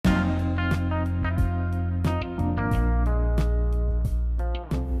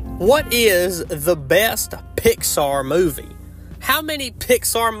What is the best Pixar movie? How many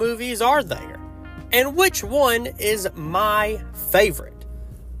Pixar movies are there? And which one is my favorite?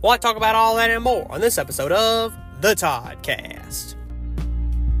 Well, I talk about all that and more on this episode of The Toddcast.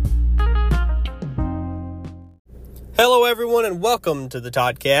 Hello, everyone, and welcome to The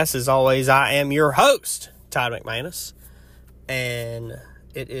Toddcast. As always, I am your host, Todd McManus, and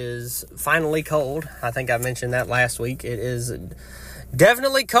it is finally cold. I think I mentioned that last week. It is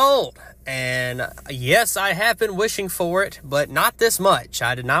definitely cold, and yes, I have been wishing for it, but not this much.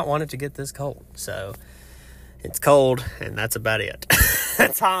 I did not want it to get this cold, so it's cold, and that's about it.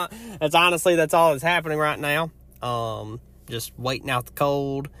 That's honestly that's all that's happening right now. Just waiting out the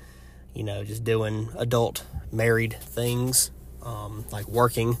cold, just doing adult married things, like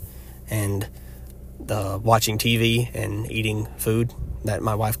working and watching TV and eating food that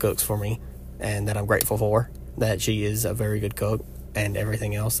my wife cooks for me, and that I'm grateful for. That she is a very good cook. And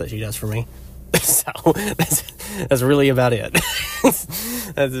everything else that she does for me. So that's really about it.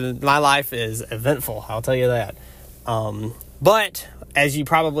 My life is eventful, I'll tell you that. But as you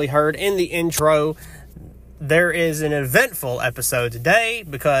probably heard in the intro, there is an eventful episode today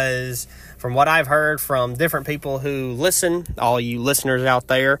because from what I've heard from different people who listen, all you listeners out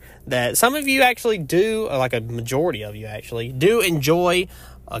there, that some of you actually do, like a majority of you actually, do enjoy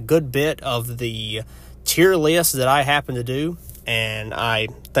a good bit of the tier list that I happen to do. And I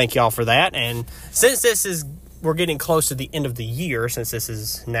thank y'all for that. And since we're getting close to the end of the year, since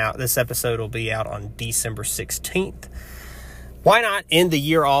this episode will be out on December 16th, why not end the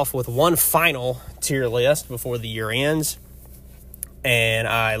year off with one final tier list before the year ends? And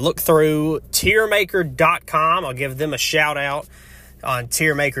I looked through tiermaker.com. I'll give them a shout out on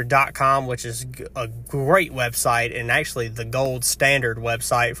tiermaker.com, which is a great website and actually the gold standard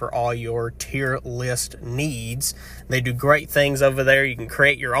website for all your tier list needs. They do great things over there. You can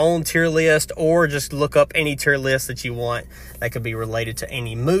create your own tier list or just look up any tier list that you want that could be related to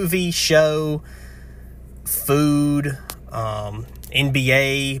any movie, show, food,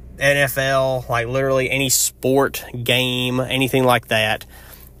 NBA, NFL, like literally any sport, game, anything like that,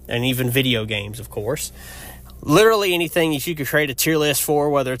 and even video games, of course. Literally anything that you could create a tier list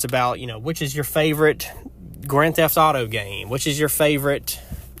for, whether it's about, which is your favorite Grand Theft Auto game, which is your favorite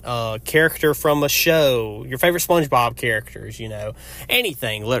character from a show, your favorite SpongeBob characters,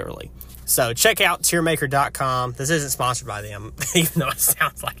 anything, literally. So check out tiermaker.com. This isn't sponsored by them, even though it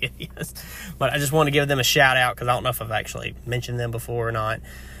sounds like it is. But I just want to give them a shout out because I don't know if I've actually mentioned them before or not.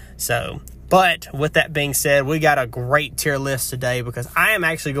 But with that being said, we got a great tier list today because I am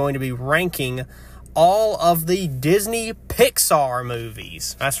actually going to be ranking all of the Disney Pixar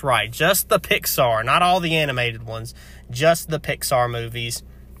movies. That's right, just the Pixar, not all the animated ones, just the Pixar movies.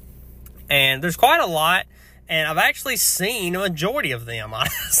 And there's quite a lot, and I've actually seen a majority of them,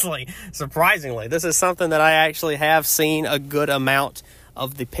 honestly, surprisingly. This is something that I actually have seen a good amount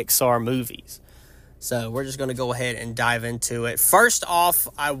of the Pixar movies. So we're just going to go ahead and dive into it. First off,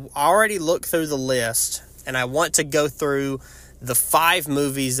 I already looked through the list, and I want to go through the 5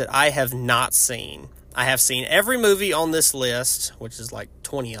 movies that I have not seen. I have seen every movie on this list, which is like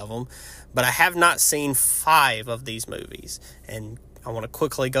 20 of them, but I have not seen 5 of these movies. And I want to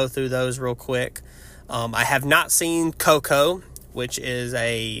quickly go through those real quick. I have not seen Coco, which is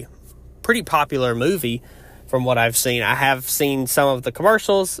a pretty popular movie from what I've seen. I have seen some of the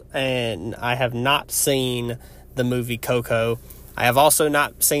commercials, and I have not seen the movie Coco. I have also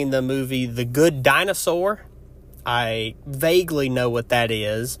not seen the movie The Good Dinosaur. I vaguely know what that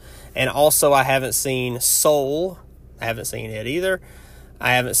is. And also I haven't seen Soul. I haven't seen it either.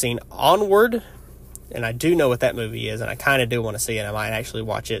 I haven't seen Onward. And I do know what that movie is. And I kind of do want to see it. I might actually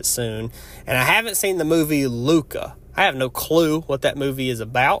watch it soon. And I haven't seen the movie Luca. I have no clue what that movie is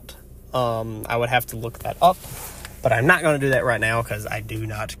about. I would have to look that up. But I'm not going to do that right now because I do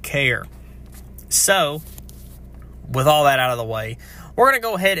not care. So, with all that out of the way, we're going to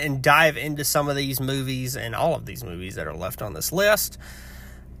go ahead and dive into some of these movies and all of these movies that are left on this list.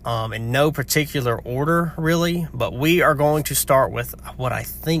 In no particular order, really. But we are going to start with what I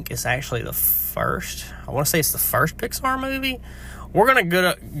think is actually the first. I want to say it's the first Pixar movie. We're going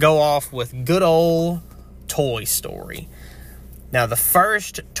to go off with good old Toy Story. Now, the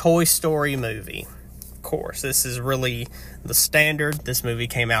first Toy Story movie, of course, this is really the standard. This movie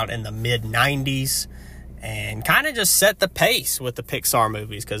came out in the mid-90s. And kind of just set the pace with the Pixar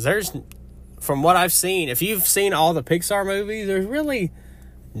movies. Because from what I've seen, if you've seen all the Pixar movies, there's really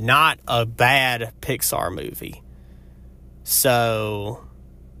not a bad Pixar movie. So,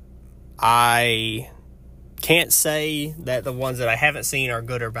 I can't say that the ones that I haven't seen are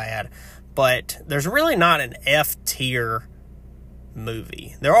good or bad. But there's really not an F tier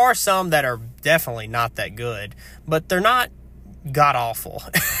movie. There are some that are definitely not that good, but they're not god-awful.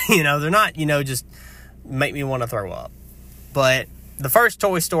 They're not, just make me want to throw up. But the first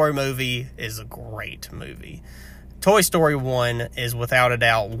Toy Story movie is a great movie. Toy Story 1 is without a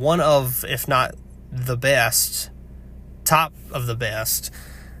doubt one of, if not the best, top of the best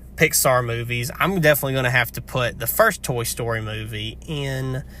Pixar movies. I'm definitely going to have to put the first Toy Story movie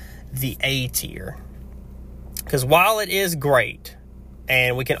in the A tier. Because while it is great,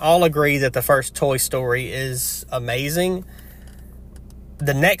 and we can all agree that the first Toy Story is amazing,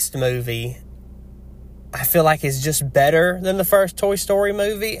 the next movie, I feel like, is just better than the first Toy Story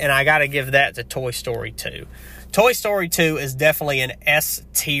movie, and I got to give that to Toy Story 2. Toy Story 2 is definitely an S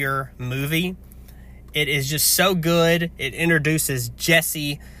tier movie. It is just so good. It introduces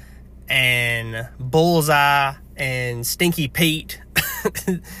Jessie and Bullseye and Stinky Pete.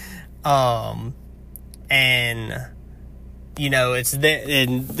 And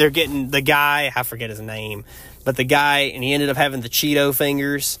they're getting the guy, I forget his name, but the guy, and he ended up having the Cheeto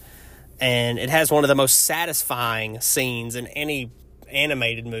fingers, and it has one of the most satisfying scenes in any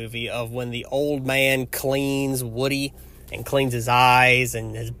animated movie of when the old man cleans Woody and cleans his eyes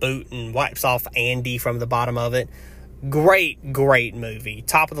and his boot and wipes off Andy from the bottom of it. Great movie.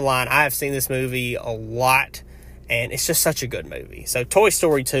 Top of the line. I have seen this movie a lot, and it's just such a good movie. So Toy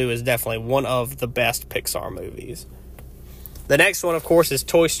Story 2 is definitely one of the best Pixar movies. The next one, of course, is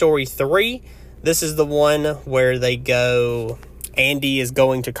Toy Story 3. This is the one where Andy is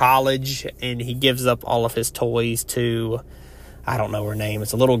going to college, and he gives up all of his toys to, I don't know her name,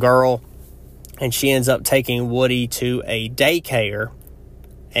 it's a little girl, and she ends up taking Woody to a daycare,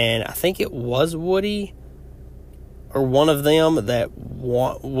 and I think it was Woody or one of them that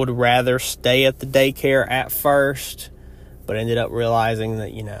would rather stay at the daycare at first, but ended up realizing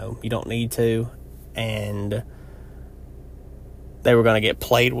that, you don't need to, and they were going to get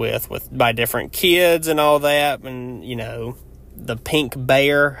played with by different kids and all that, and, the pink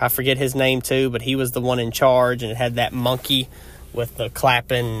bear, I forget his name too, but he was the one in charge, and it had that monkey with the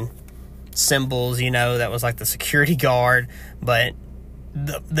clapping symbols, that was like the security guard. But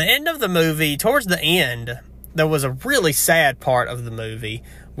the end of the movie, towards the end, there was a really sad part of the movie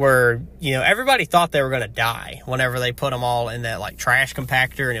where, everybody thought they were going to die whenever they put them all in that like trash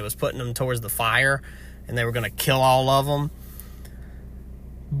compactor, and it was putting them towards the fire, and they were going to kill all of them.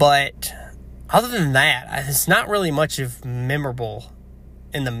 But other than that, it's not really much of memorable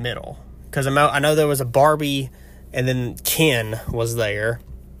in the middle. Because I know there was a Barbie, and then Ken was there.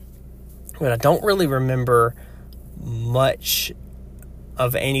 But I don't really remember much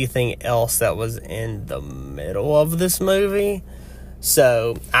of anything else that was in the middle of this movie.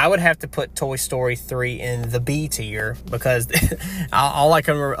 So I would have to put Toy Story 3 in the B tier, because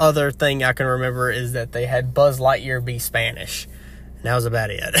other thing I can remember is that they had Buzz Lightyear be Spanish. And that was about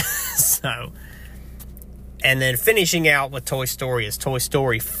it. So, and then finishing out with Toy Story is Toy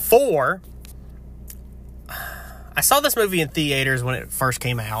Story 4. I saw this movie in theaters when it first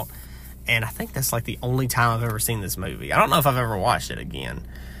came out, and I think that's like the only time I've ever seen this movie. I don't know if I've ever watched it again.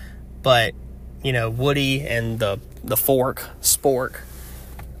 But, Woody and the Spork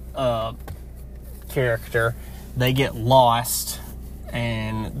character, they get lost,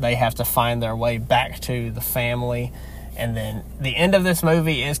 and they have to find their way back to the family. And then the end of this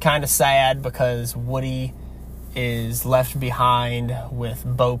movie is kind of sad, because Woody is left behind with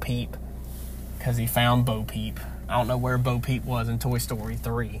Bo Peep, because he found Bo Peep. I don't know where Bo Peep was in Toy Story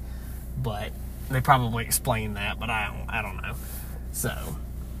 3, but they probably explained that, but I don't know. So,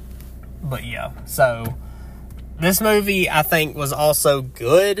 but yeah. So, this movie, I think, was also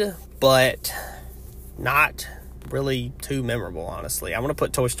good, but not really too memorable, honestly. I'm going to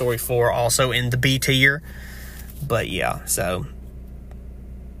put Toy Story 4 also in the B tier. But yeah, so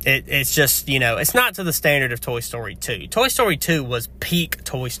it's just, it's not to the standard of Toy Story 2. Toy Story 2 was peak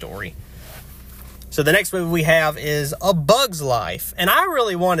Toy Story. So the next movie we have is A Bug's Life. And I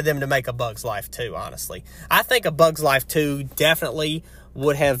really wanted them to make A Bug's Life 2, honestly. I think A Bug's Life 2 definitely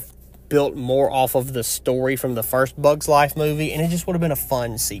would have built more off of the story from the first Bug's Life movie, and it just would have been a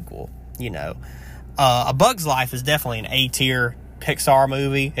fun sequel, A Bug's Life is definitely an A-tier Pixar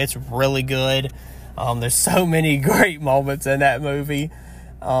movie. It's really good. There's so many great moments in that movie.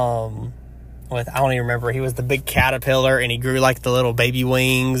 I don't even remember. He was the big caterpillar, and he grew like the little baby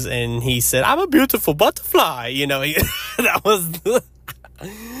wings, and he said, "I'm a beautiful butterfly." That was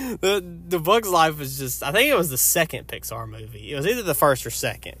The Bug's Life was just, I think it was the second Pixar movie. It was either the first or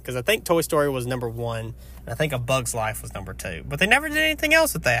second, because I think Toy Story was number 1, and I think A Bug's Life was number 2. But they never did anything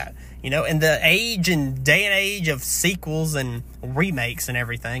else with that. You know, in the age and day and age of sequels and remakes and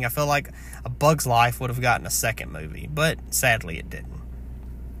everything, I feel like A Bug's Life would have gotten a second movie, but sadly it didn't.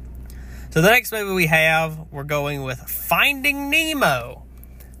 So the next movie we have, we're going with Finding Nemo.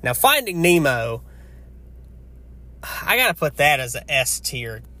 Now, Finding Nemo, I gotta put that as an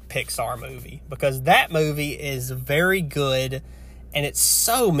S-tier Pixar movie, because that movie is very good and it's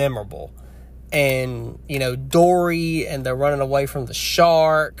so memorable. And, you know, Dory, and they're running away from the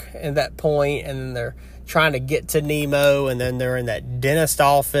shark at that point, and then they're trying to get to Nemo, and then they're in that dentist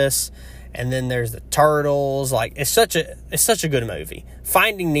office, and then there's the turtles. Like, it's such a good movie.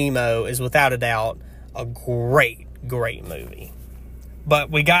 Finding Nemo is without a doubt a great movie. But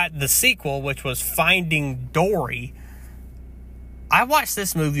we got the sequel, which was Finding Dory. I watched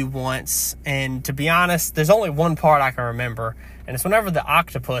this movie once, and to be honest, there's only one part I can remember, and it's whenever the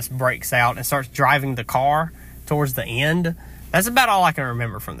octopus breaks out and starts driving the car towards the end. That's about all I can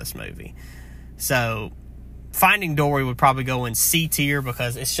remember from this movie. So, Finding Dory would probably go in C tier,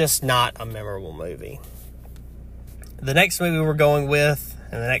 because it's just not a memorable movie. The next movie we're going with,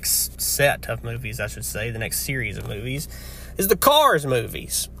 and the next set of movies, I should say, the next series of movies, is the Cars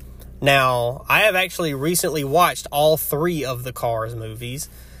movies. Now, I have actually recently watched all 3 of the Cars movies,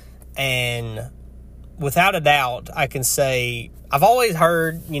 and without a doubt, I can say I've always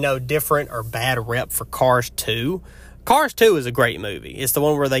heard, you know, different or bad rep for Cars 2. Cars 2 is a great movie. It's the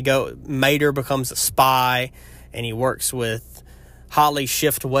one where Mater becomes a spy, and he works with Holly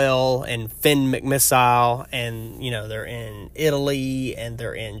Shiftwell and Finn McMissile, and, you know, they're in Italy, and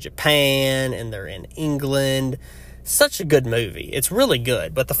they're in Japan, and they're in England. Such a good movie. It's really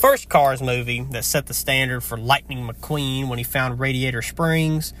good. But the first Cars movie that set the standard for Lightning McQueen when he found Radiator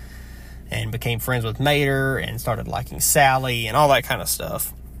Springs and became friends with Mater and started liking Sally and all that kind of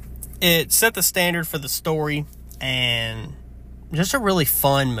stuff. It set the standard for the story, and just a really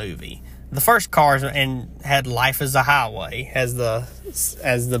fun movie. The first Cars and had Life is a Highway as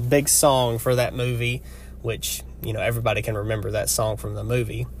the big song for that movie, which, you know, everybody can remember that song from the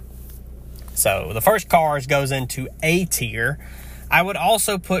movie. So, the first Cars goes into A tier. I would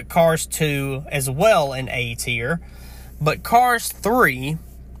also put Cars 2 as well in A tier. But Cars 3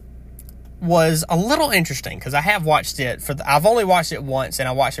 was a little interesting, because I have watched it I've only watched it once, and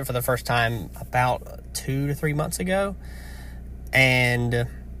I watched it for the first time about 2 to 3 months ago. And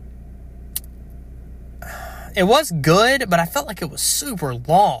it was good, but I felt like it was super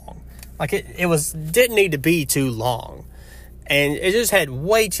long. Like, it didn't need to be too long. And it just had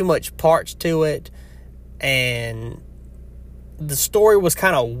way too much parts to it. And the story was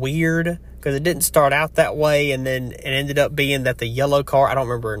kind of weird, because it didn't start out that way. And then it ended up being that the yellow car, I don't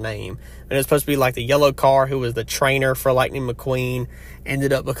remember her name, but it was supposed to be like the yellow car who was the trainer for Lightning McQueen,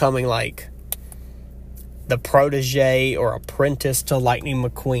 ended up becoming like the protege or apprentice to Lightning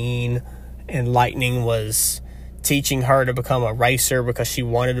McQueen. And Lightning was teaching her to become a racer because she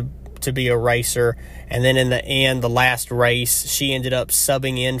wanted to be a racer. And then in the end, the last race, she ended up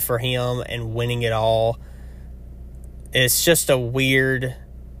subbing in for him and winning it all. It's just a weird,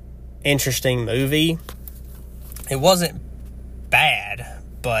 interesting movie. It wasn't bad,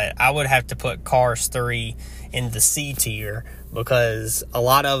 but I would have to put Cars 3 in the C tier, because a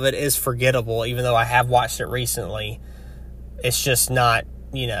lot of it is forgettable. Even though I have watched it recently, it's just not,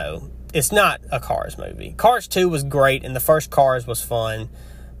 you know, it's not a Cars movie. Cars 2 was great, and the first Cars was fun,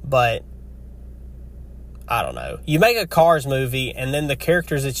 but I don't know. You make a Cars movie, and then the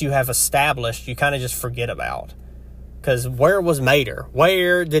characters that you have established, you kind of just forget about. Because where was Mater?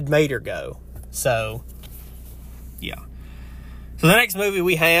 Where did Mater go? So, yeah. So the next movie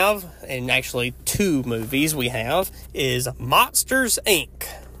we have, and actually 2 movies we have, is Monsters, Inc.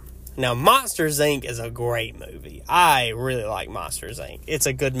 Now, Monsters, Inc. is a great movie. I really like Monsters, Inc. It's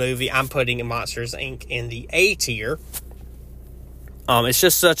a good movie. I'm putting Monsters, Inc. in the A tier. It's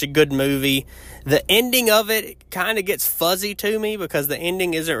just such a good movie. The ending of it kind of gets fuzzy to me, because the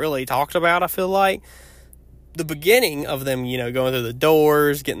ending isn't really talked about, I feel like. The beginning of them, you know, going through the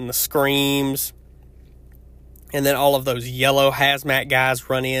doors, getting the screams, and then all of those yellow hazmat guys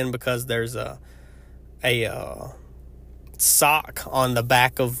run in because there's a sock on the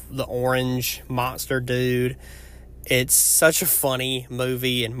back of the orange monster dude. It's such a funny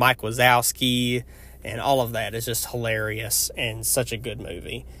movie, and Mike Wazowski and all of that is just hilarious and such a good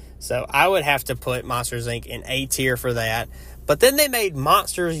movie. So I would have to put Monsters, Inc. in A tier for that. But then they made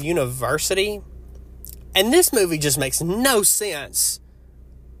Monsters University, and this movie just makes no sense,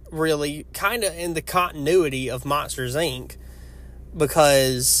 really, kind of in the continuity of Monsters, Inc.,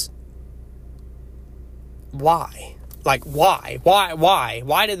 because why? Like, why?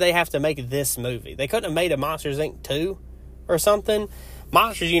 Why did they have to make this movie? They couldn't have made a Monsters, Inc. 2 or something.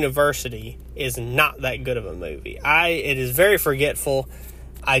 Monsters University is not that good of a movie. It is very forgetful.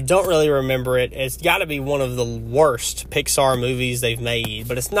 I don't really remember it. It's got to be one of the worst Pixar movies they've made,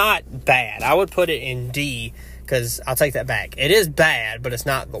 but it's not bad. I would put it in D, because I'll take that back. It is bad, but it's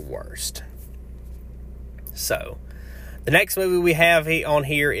not the worst. So, the next movie we have on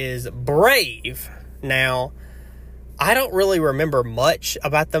here is Brave. Now, I don't really remember much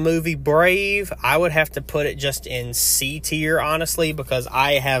about the movie Brave. I would have to put it just in C tier, honestly, because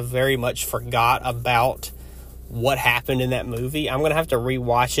I have very much forgot about what happened in that movie. I'm going to have to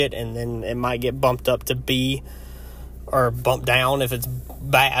rewatch it, and then it might get bumped up to B or bumped down if it's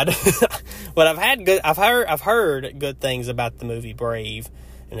bad. But I've heard good things about the movie Brave,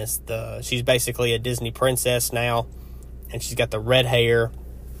 and she's basically a Disney princess now, and she's got the red hair,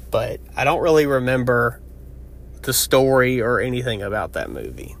 but I don't really remember the story or anything about that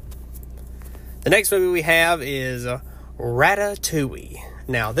movie. The next movie we have is Ratatouille.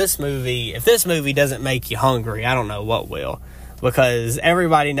 Now, this movie, if this movie doesn't make you hungry, I don't know what will, because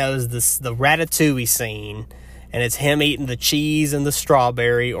everybody knows the Ratatouille scene, and it's him eating the cheese and the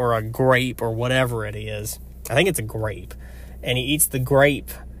strawberry or a grape or whatever it is. I think it's a grape, and he eats the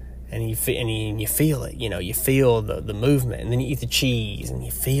grape, and you feel it. You feel the movement, and then you eat the cheese, and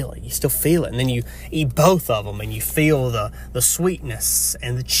you feel it. You still feel it, and then you eat both of them, and you feel the sweetness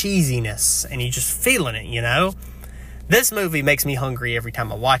and the cheesiness, and you're just feeling it. This movie makes me hungry every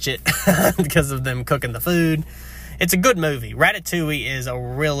time I watch it because of them cooking the food. It's a good movie. Ratatouille is a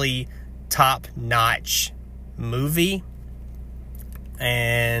really top-notch movie,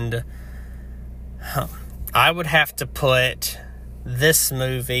 and I would have to put this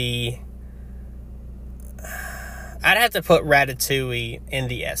movie, I'd have to put Ratatouille in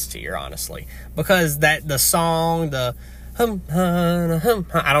the S tier, honestly, because the song, I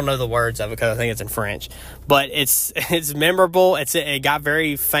don't know the words of it because I think it's in French, but it's memorable. It got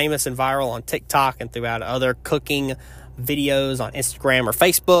very famous and viral on TikTok and throughout other cooking videos on Instagram or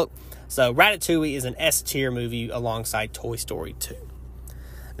Facebook. So Ratatouille is an S tier movie alongside Toy Story 2.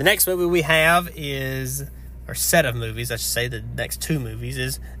 The next movie we have is, or set of movies, I should say, the next two movies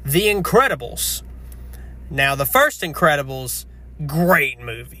is The Incredibles. Now, the first Incredibles, great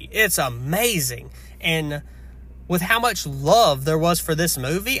movie. It's amazing. And with how much love there was for this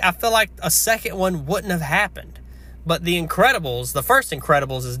movie, I feel like a second one wouldn't have happened. But The Incredibles, the first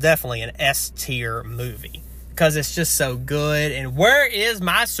Incredibles, is definitely an S tier movie because it's just so good. And Where Is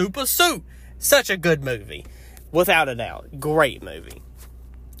My Super Suit? Such a good movie, without a doubt. Great movie.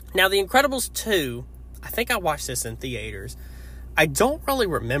 Now, The Incredibles 2, I think I watched this in theaters. I don't really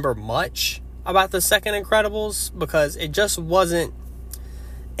remember much about the second Incredibles because it just wasn't,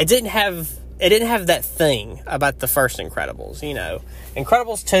 it didn't have that thing about the first Incredibles,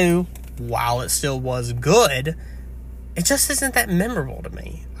 Incredibles 2, while it still was good, it just isn't that memorable to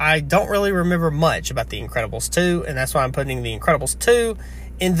me. I don't really remember much about The Incredibles 2, and that's why I'm putting The Incredibles 2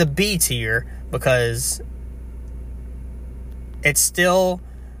 in the B tier, because it's still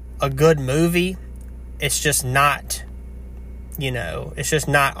a good movie. It's just not, it's just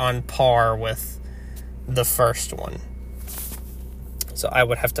not on par with the first one. So I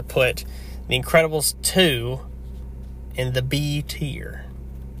would have to put The Incredibles 2 in the B tier.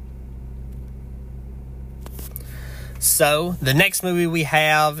 So, the next movie we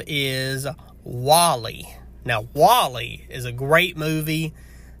have is WALL-E. Now, WALL-E is a great movie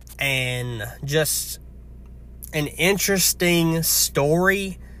and just an interesting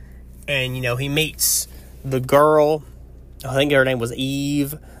story. And, he meets the girl, I think her name was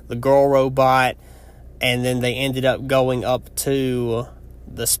Eve, the girl robot, and then they ended up going up to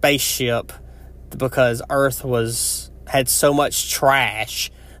the spaceship because Earth had so much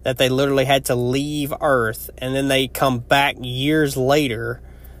trash that they literally had to leave Earth, and then they come back years later,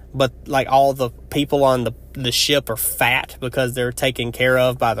 but all the people on the ship are fat because they're taken care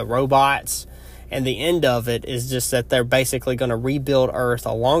of by the robots. And the end of it is just that they're basically going to rebuild Earth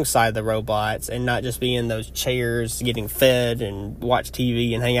alongside the robots and not just be in those chairs getting fed and watch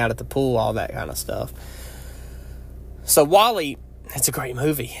TV and hang out at the pool, all that kind of stuff. So WALL-E, it's a great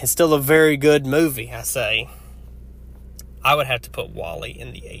movie. It's still a very good movie, I say. I would have to put WALL-E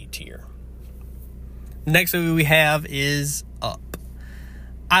in the A tier. The next movie we have is Up.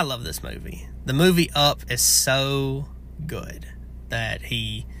 I love this movie. The movie Up is so good that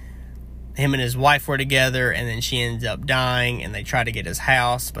him and his wife were together, and then she ends up dying, and they try to get his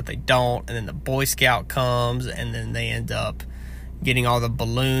house, but they don't, and then the Boy Scout comes, and then they end up getting all the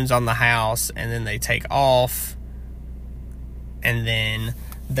balloons on the house, and then they take off, and then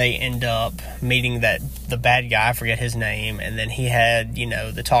they end up meeting the bad guy, I forget his name, and then he had,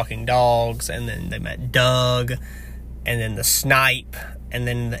 the talking dogs, and then they met Doug, and then the snipe, and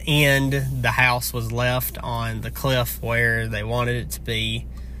then in the end, the house was left on the cliff where they wanted it to be,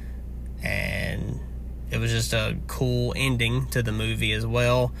 and it was just a cool ending to the movie as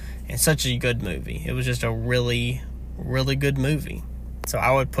well, and such a good movie. It was just a really, really good movie. So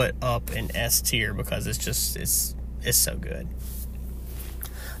I would put Up in S tier because it's so good.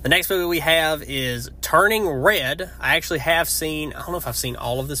 The next movie we have is Turning Red. I actually have seen, I don't know if I've seen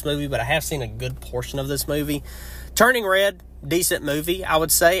all of this movie, but I have seen a good portion of this movie. Turning Red, decent movie, I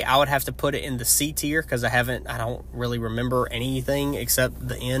would say. I would have to put it in the C tier because I don't really remember anything except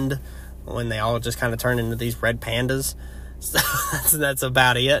the end when they all just kind of turn into these red pandas. So that's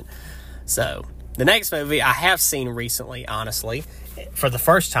about it. So the next movie I have seen recently, honestly, for the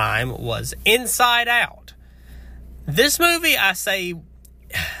first time, was Inside Out. This movie, I say,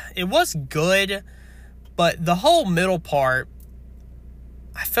 it was good, but the whole middle part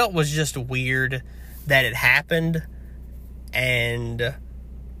I felt was just weird that it happened, and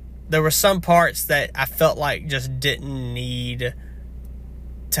there were some parts that I felt like just didn't need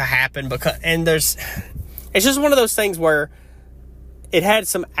to happen it's just one of those things where it had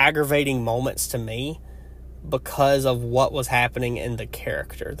some aggravating moments to me because of what was happening in the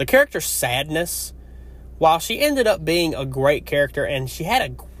character. The character's sadness, while she ended up being a great character and she had a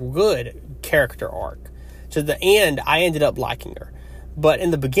good character arc, to the end, I ended up liking her. But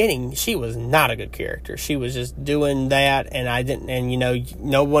in the beginning, she was not a good character. She was just doing that, and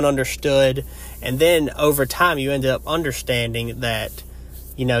no one understood. And then over time, you ended up understanding that,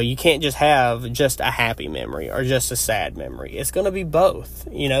 you can't just have just a happy memory or just a sad memory. It's going to be both.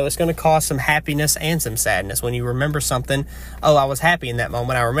 It's going to cause some happiness and some sadness. When you remember something, oh, I was happy in that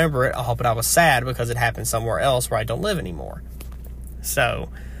moment, I remember it, but I was sad because it happened somewhere else where I don't live anymore. So,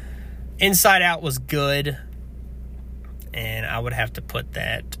 Inside Out was good, and I would have to put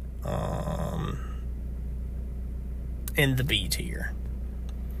that in the B tier.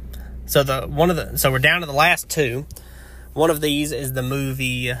 So we're down to the last two. One of these is the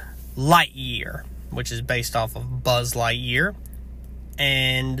movie Lightyear, which is based off of Buzz Lightyear.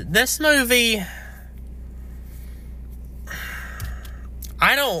 And this movie,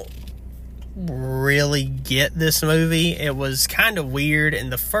 I don't really get this movie. It was kind of weird,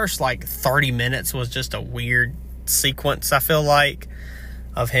 and the first 30 minutes was just a weird sequence, I feel like,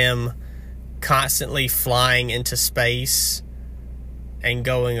 of him constantly flying into space and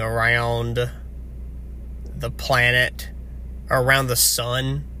going around the planet, around the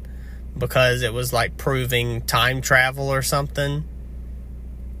sun, because it was proving time travel or something.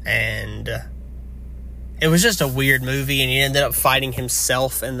 And it was just a weird movie, and he ended up fighting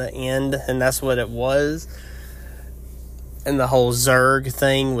himself in the end, and that's what it was. And the whole Zurg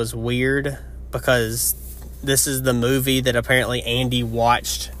thing was weird, because this is the movie that apparently Andy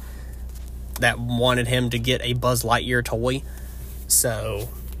watched that wanted him to get a Buzz Lightyear toy. So,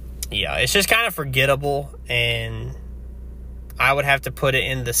 yeah, it's just kind of forgettable, and I would have to put it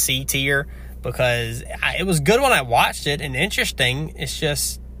in the C tier because it was good when I watched it and interesting. It's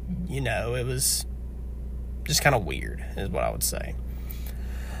just, it was just kind of weird is what I would say.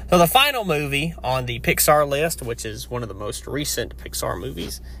 So the final movie on the Pixar list, which is one of the most recent Pixar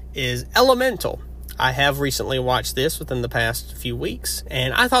movies, is Elemental. I have recently watched this within the past few weeks,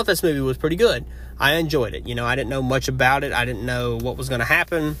 and I thought this movie was pretty good. I enjoyed it. I didn't know much about it. I didn't know what was going to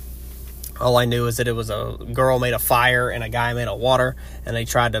happen. All I knew is that it was a girl made of fire and a guy made of water, and they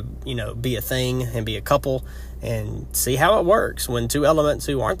tried to, be a thing and be a couple and see how it works when two elements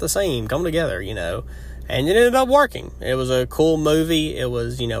who aren't the same come together, and it ended up working. It was a cool movie. It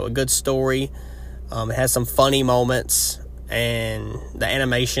was, a good story. It has some funny moments, and the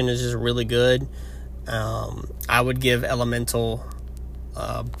animation is just really good. I would give Elemental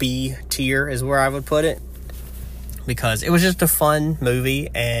B tier is where I would put it, because it was just a fun movie,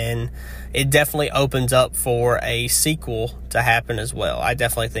 and it definitely opens up for a sequel to happen as well. I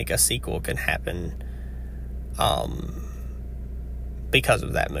definitely think a sequel can happen because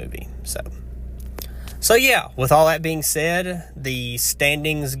of that movie. So yeah, with all that being said, the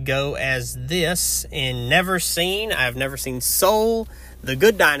standings go as this. In Never Seen, I have never seen Soul, The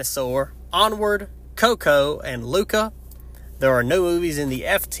Good Dinosaur, Onward, Coco, and Luca. There are no movies in the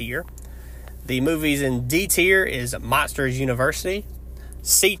F tier. The movies in D tier is Monsters University.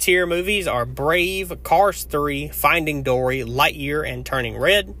 C tier movies are Brave, Cars 3, Finding Dory, Lightyear, and Turning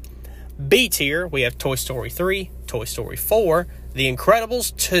Red. B tier, we have Toy Story 3, Toy Story 4, The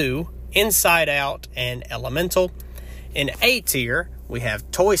Incredibles 2, Inside Out, and Elemental. In A tier, we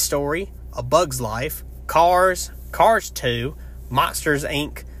have Toy Story, A Bug's Life, Cars, Cars 2, Monsters,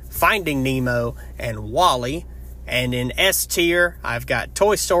 Inc., Finding Nemo, and WALL-E. And in S tier, I've got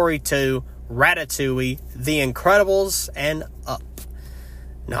Toy Story 2, Ratatouille, The Incredibles, and Up.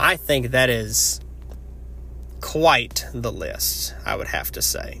 Now, I think that is quite the list, I would have to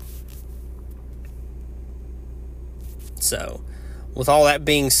say. So, with all that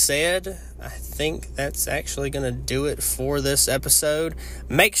being said, I think that's actually going to do it for this episode.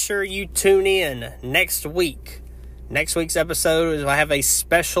 Make sure you tune in next week. Next week's episode, I have a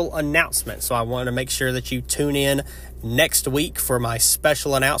special announcement, so I want to make sure that you tune in next week for my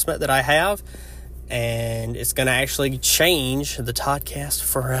special announcement that I have, and it's going to actually change the Toddcast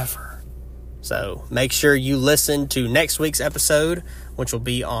forever. So make sure you listen to next week's episode, which will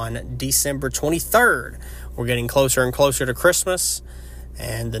be on December 23rd. We're getting closer and closer to Christmas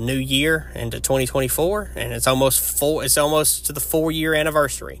and the new year into 2024, and it's almost to the 4-year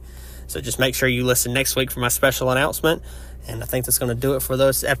anniversary. So just make sure you listen next week for my special announcement. And I think that's going to do it for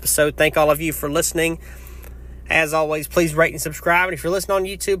this episode. Thank all of you for listening. As always, please rate and subscribe. And if you're listening on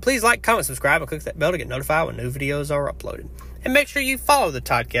YouTube, please like, comment, subscribe, and click that bell to get notified when new videos are uploaded. And make sure you follow the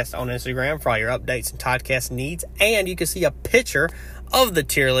Toddcast on Instagram for all your updates and Toddcast needs. And you can see a picture of the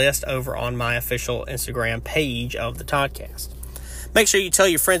tier list over on my official Instagram page of the Toddcast. Make sure you tell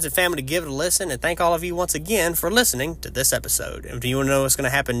your friends and family to give it a listen, and thank all of you once again for listening to this episode. And if you want to know what's going to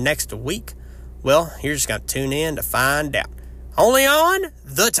happen next week, well, you're just going to tune in to find out. Only on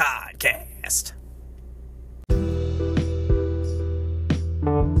the Toddcast.